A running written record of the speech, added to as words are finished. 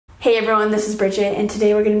Hey everyone, this is Bridget, and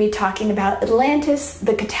today we're going to be talking about Atlantis,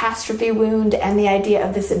 the catastrophe wound, and the idea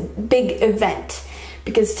of this big event.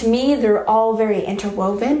 Because to me, they're all very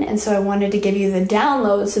interwoven, and so I wanted to give you the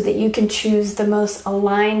download so that you can choose the most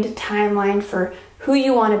aligned timeline for who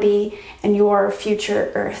you want to be and your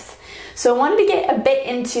future Earth. So I wanted to get a bit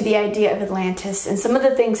into the idea of Atlantis and some of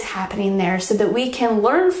the things happening there so that we can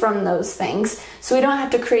learn from those things so we don't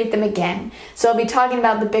have to create them again. So I'll be talking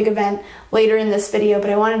about the big event later in this video,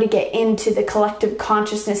 but I wanted to get into the collective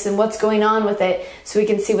consciousness and what's going on with it so we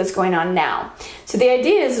can see what's going on now. So the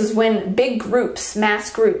idea is when big groups,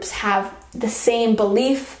 mass groups, have the same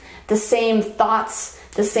belief, the same thoughts,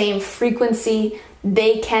 the same frequency,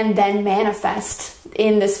 they can then manifest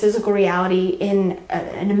in this physical reality in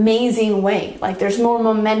an amazing way. Like there's more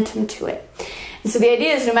momentum to it. And so the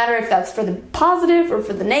idea is no matter if that's for the positive or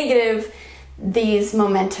for the negative, these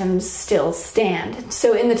momentums still stand.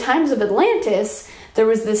 So in the times of Atlantis, there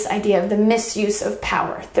was this idea of the misuse of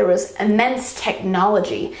power. There was immense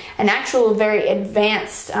technology and actual very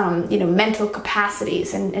advanced mental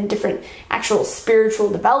capacities and different actual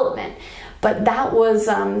spiritual development. But that was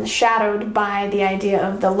shadowed by the idea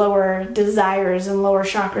of the lower desires and lower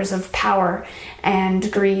chakras of power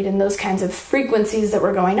and greed and those kinds of frequencies that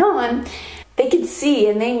were going on. They could see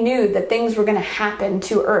and they knew that things were going to happen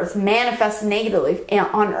to Earth, manifest negatively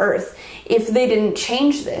on Earth if they didn't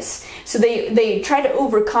change this. So they tried to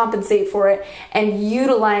overcompensate for it and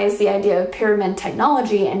utilize the idea of pyramid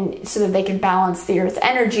technology and so that they could balance the Earth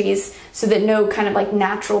energies so that no kind of like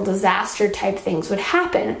natural disaster type things would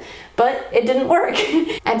happen. But it didn't work.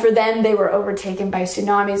 And for them, they were overtaken by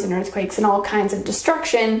tsunamis and earthquakes and all kinds of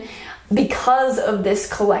destruction because of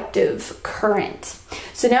this collective current.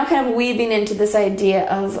 So now kind of weaving into this idea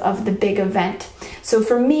of the big event. So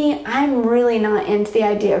for me, I'm really not into the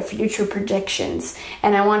idea of future predictions.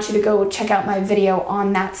 And I want you to go check out my video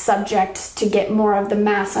on that subject to get more of the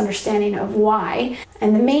mass understanding of why.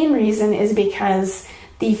 And the main reason is because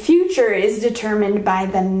the future is determined by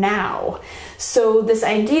the now. So this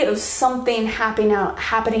idea of something happening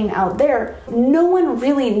out there, no one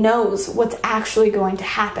really knows what's actually going to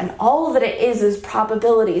happen. All that it is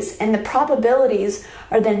probabilities, and the probabilities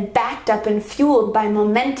are then backed up and fueled by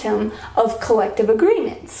momentum of collective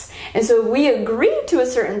agreements. And so if we agree to a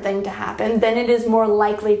certain thing to happen, then it is more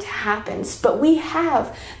likely to happen. But we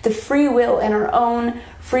have the free will in our own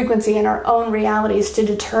frequency and our own realities to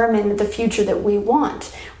determine the future that we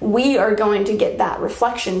want. We are going to get that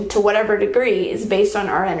reflection to whatever degree is based on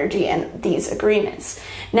our energy and these agreements.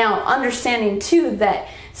 Now, understanding too that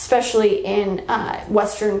especially in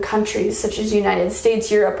Western countries such as the United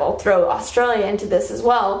States, Europe, I'll throw Australia into this as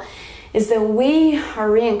well, is that we are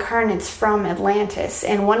reincarnates from Atlantis.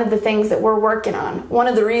 And one of the things that we're working on, one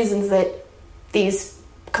of the reasons that these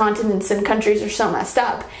continents and countries are so messed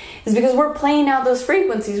up is because we're playing out those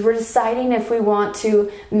frequencies. We're deciding if we want to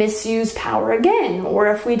misuse power again or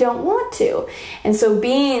if we don't want to. And so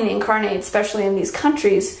being incarnate, especially in these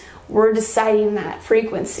countries, we're deciding that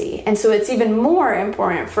frequency. And so it's even more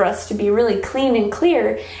important for us to be really clean and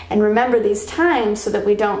clear and remember these times so that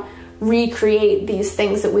we don't recreate these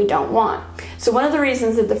things that we don't want. So one of the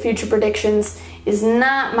reasons that the future predictions is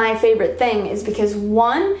not my favorite thing is because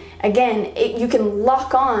one, again, you can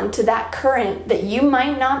lock on to that current that you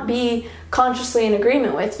might not be consciously in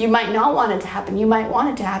agreement with. You might not want it to happen. You might want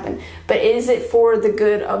it to happen. But is it for the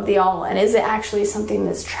good of the all? And is it actually something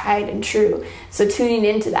that's tried and true? So tuning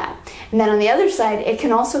into that. And then on the other side, it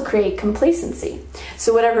can also create complacency.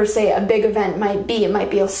 So whatever, say, a big event might be, it might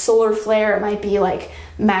be a solar flare, it might be like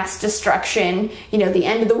mass destruction, the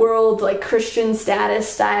end of the world, like Christian status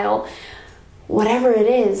style. Whatever it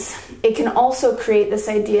is, it can also create this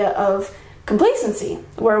idea of complacency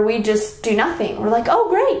where we just do nothing. We're like, oh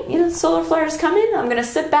great, solar flares come in, I'm gonna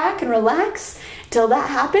sit back and relax till that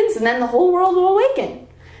happens and then the whole world will awaken.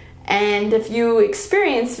 And if you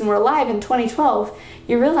experienced and were alive in 2012,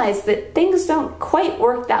 you realize that things don't quite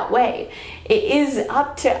work that way. It is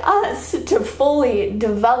up to us to fully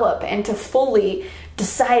develop and to fully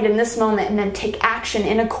decide in this moment and then take action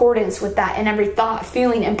in accordance with that in every thought,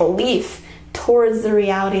 feeling, and belief towards the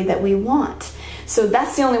reality that we want. So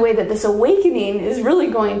that's the only way that this awakening is really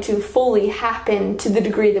going to fully happen to the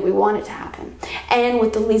degree that we want it to happen, and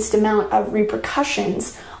with the least amount of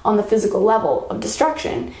repercussions on the physical level of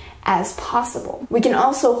destruction as possible. We can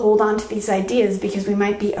also hold on to these ideas because we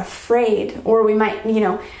might be afraid, or we might,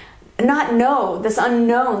 not know this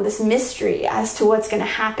unknown, this mystery as to what's going to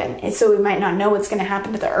happen. And so we might not know what's going to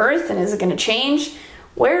happen to the earth, and is it going to change?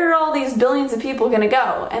 Where are all these billions of people going to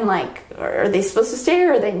go? And like, are they supposed to stay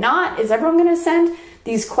or are they not? Is everyone going to ascend?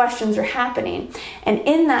 These questions are happening. And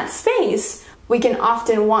in that space, we can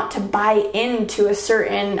often want to buy into a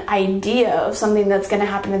certain idea of something that's going to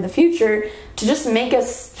happen in the future to just make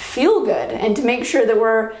us feel good and to make sure that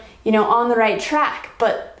we're, on the right track.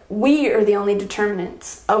 But we are the only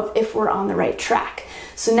determinants of if we're on the right track.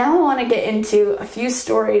 So now I want to get into a few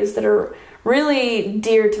stories that are really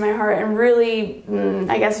dear to my heart and really,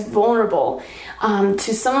 vulnerable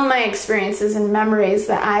to some of my experiences and memories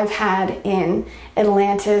that I've had in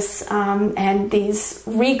Atlantis, and these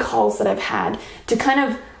recalls that I've had to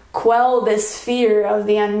kind of quell this fear of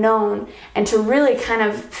the unknown and to really kind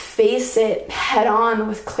of face it head on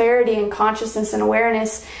with clarity and consciousness and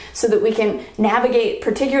awareness so that we can navigate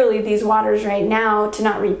particularly these waters right now, to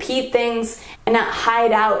not repeat things and not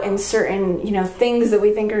hide out in certain, things that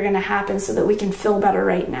we think are going to happen, so that we can feel better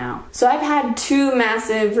right now. So I've had two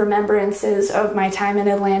massive remembrances of my time in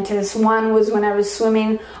Atlantis. One was when I was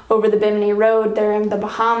swimming over the Bimini Road there in the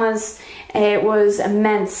Bahamas. It was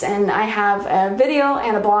immense, and I have a video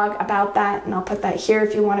and a blog about that, and I'll put that here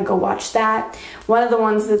if you want to go watch that. One of the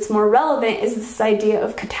ones that's more relevant is this idea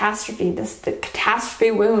of catastrophe, the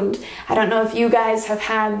catastrophe wound. I don't know if you guys have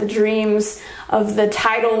had the dreams of the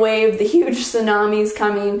tidal wave, the huge tsunamis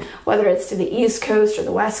coming, whether it's to the East Coast or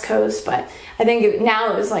the West Coast, but I think it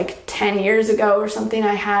was like 10 years ago or something.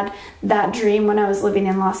 I had that dream when I was living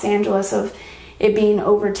in Los Angeles of it being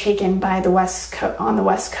overtaken by on the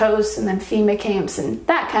West Coast, and then FEMA camps and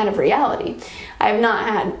that kind of reality. I have not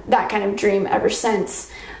had that kind of dream ever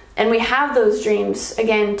since. And we have those dreams,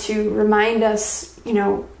 again, to remind us,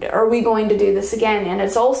 are we going to do this again? And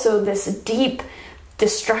it's also this deep,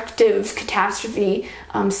 destructive catastrophe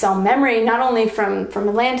cell memory, not only from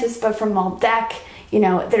Atlantis, but from Maldek.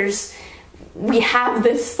 We have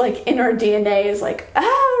this in our DNA is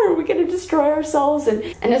are we going to destroy ourselves? And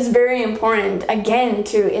it's very important, again,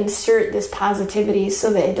 to insert this positivity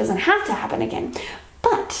so that it doesn't have to happen again.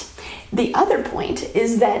 But the other point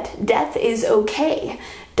is that death is okay.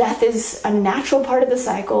 Death is a natural part of the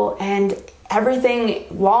cycle, and everything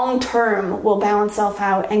long term will balance itself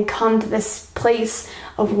out and come to this place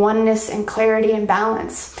of oneness and clarity and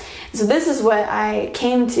balance. So this is what I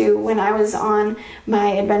came to when I was on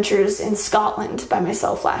my adventures in Scotland by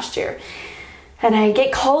myself last year. And I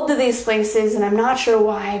get called to these places, and I'm not sure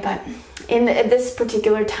why, but at this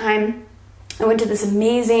particular time, I went to this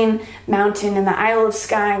amazing mountain in the Isle of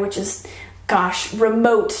Skye, which is,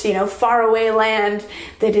 remote, faraway land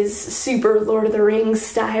that is super Lord of the Rings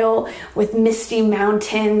style, with misty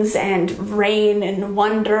mountains and rain and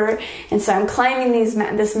wonder. And so I'm climbing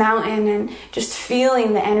this mountain and just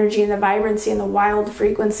feeling the energy and the vibrancy and the wild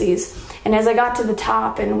frequencies. And as I got to the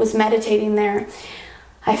top and was meditating there,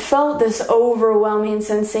 I felt this overwhelming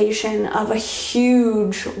sensation of a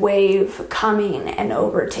huge wave coming and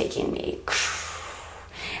overtaking me.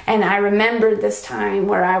 And I remembered this time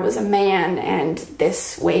where I was a man and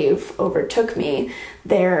this wave overtook me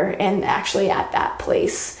there, and actually at that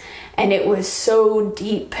place. And it was so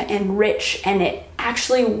deep and rich, and it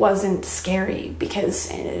actually wasn't scary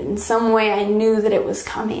because in some way I knew that it was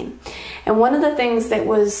coming. And one of the things that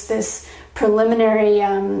was this preliminary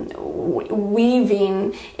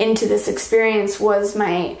weaving into this experience was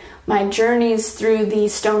my journeys through the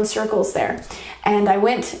stone circles there. And I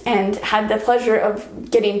went and had the pleasure of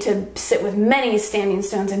getting to sit with many standing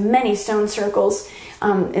stones and many stone circles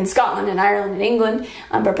in Scotland and Ireland and England,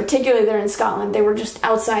 but particularly there in Scotland. They were just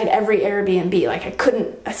outside every Airbnb. I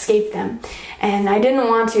couldn't escape them. And I didn't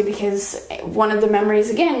want to, because one of the memories,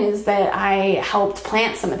 again, is that I helped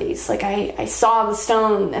plant some of these. I saw the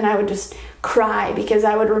stone and I would just cry because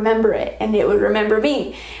I would remember it and it would remember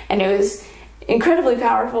me. And it was incredibly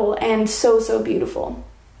powerful and so beautiful.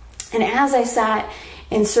 And as I sat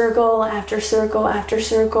in circle after circle after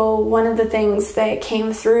circle, one of the things that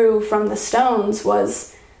came through from the stones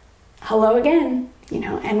was, hello again,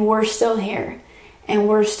 and we're still here, and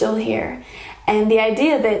we're still here. And the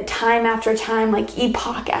idea that time after time,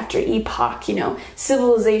 epoch after epoch,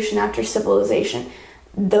 civilization after civilization,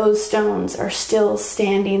 those stones are still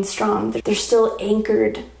standing strong. They're still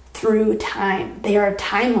anchored through time. They are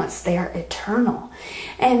timeless. They are eternal.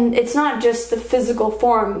 And it's not just the physical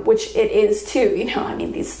form, which it is too.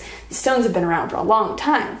 These stones have been around for a long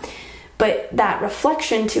time. But that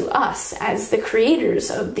reflection to us as the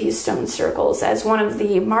creators of these stone circles, as one of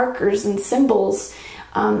the markers and symbols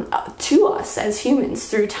to us as humans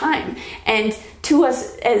through time, and to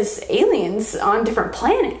us as aliens on different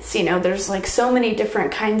planets. There's so many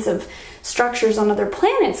different kinds of structures on other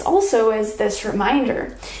planets also as this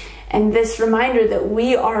reminder. And this reminder that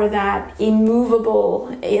we are that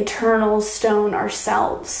immovable, eternal stone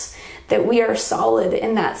ourselves, that we are solid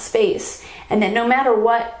in that space, and that no matter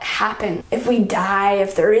what happens, if we die,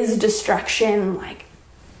 if there is destruction, like,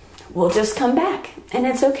 we'll just come back and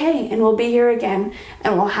it's okay, and we'll be here again,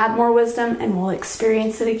 and we'll have more wisdom and we'll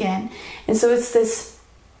experience it again. And so it's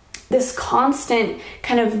this constant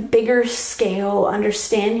kind of bigger scale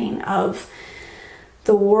understanding of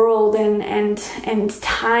the world and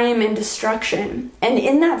time and destruction. And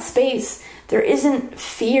in that space, there isn't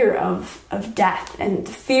fear of death and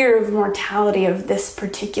fear of mortality of this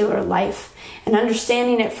particular life, and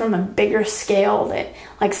understanding it from a bigger scale that,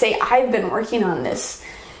 like, say, I've been working on this,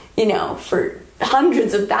 for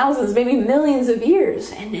hundreds of thousands, maybe millions of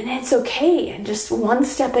years, and it's okay, and just one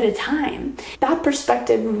step at a time. That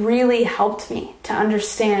perspective really helped me to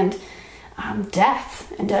understand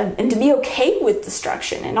death, and to be okay with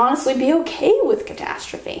destruction, and honestly be okay with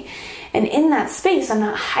catastrophe. And in that space, I'm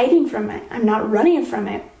not hiding from it, I'm not running from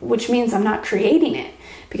it, which means I'm not creating it.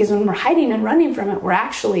 Because when we're hiding and running from it, we're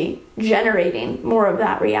actually generating more of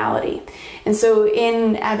that reality. And so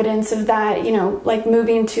in evidence of that, like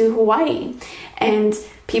moving to Hawaii, and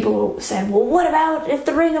people said, well, what about if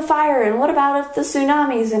the ring of fire, and what about if the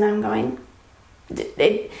tsunamis? And I'm going,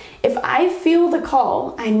 if I feel the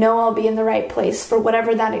call, I know I'll be in the right place for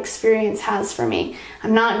whatever that experience has for me.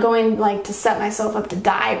 I'm not going to set myself up to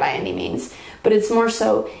die by any means, but it's more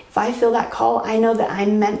so, if I feel that call, I know that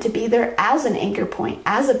I'm meant to be there as an anchor point,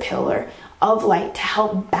 as a pillar of light to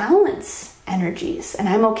help balance energies, and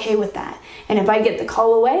I'm okay with that. And if I get the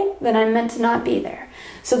call away, then I'm meant to not be there.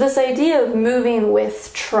 So this idea of moving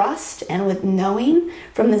with trust and with knowing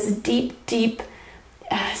from this deep, deep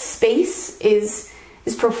space is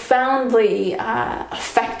profoundly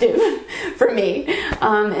effective for me,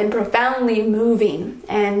 and profoundly moving,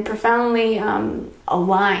 and profoundly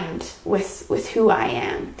aligned with who I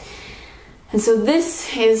am. And so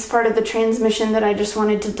this is part of the transmission that I just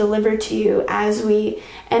wanted to deliver to you as we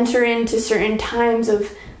enter into certain times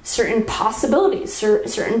of certain possibilities,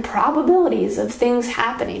 certain probabilities of things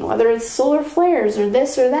happening, whether it's solar flares or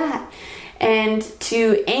this or that. And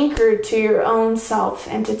to anchor to your own self,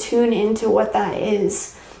 and to tune into what that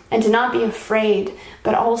is, and to not be afraid,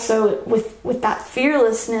 but also with that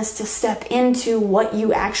fearlessness to step into what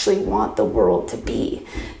you actually want the world to be.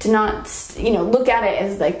 To not, look at it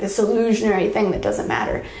as like this illusionary thing that doesn't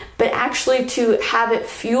matter, but actually to have it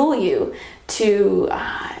fuel you to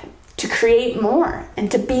create more, and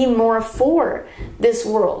to be more for this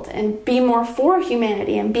world, and be more for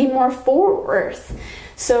humanity, and be more for Earth.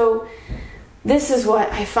 So this is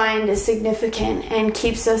what I find is significant and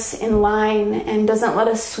keeps us in line, and doesn't let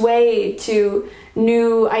us sway to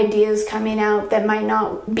new ideas coming out that might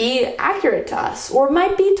not be accurate to us, or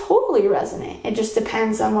might be totally resonant. It just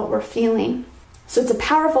depends on what we're feeling. So it's a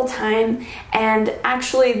powerful time, and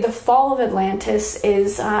actually the fall of Atlantis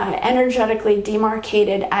is energetically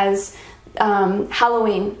demarcated as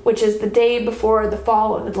Halloween, which is the day before the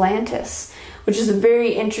fall of Atlantis, which is a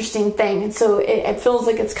very interesting thing. And so it feels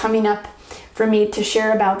like it's coming up for me to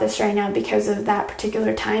share about this right now because of that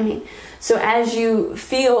particular timing. So as you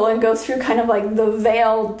feel and go through kind of like the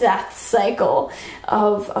veiled death cycle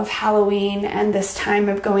of Halloween, and this time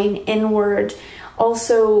of going inward,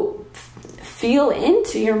 also feel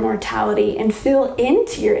into your mortality and feel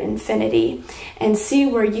into your infinity, and see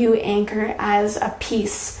where you anchor as a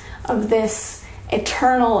piece of this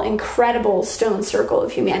eternal, incredible stone circle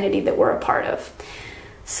of humanity that we're a part of.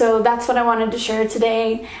 So that's what I wanted to share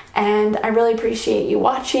today, and I really appreciate you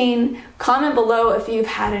watching. Comment below if you've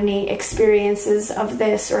had any experiences of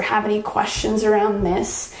this, or have any questions around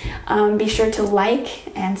this. Be sure to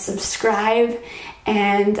like and subscribe,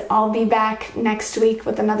 and I'll be back next week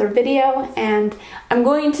with another video. And I'm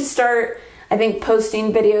going to start, I think,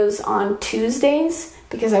 posting videos on Tuesdays,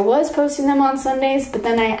 because I was posting them on Sundays, but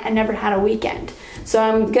then I never had a weekend. So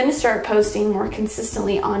I'm going to start posting more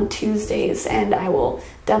consistently on Tuesdays, and I will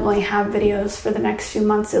definitely have videos for the next few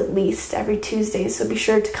months, at least every Tuesday. So be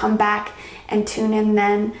sure to come back and tune in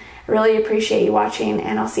then. I really appreciate you watching,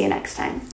 and I'll see you next time.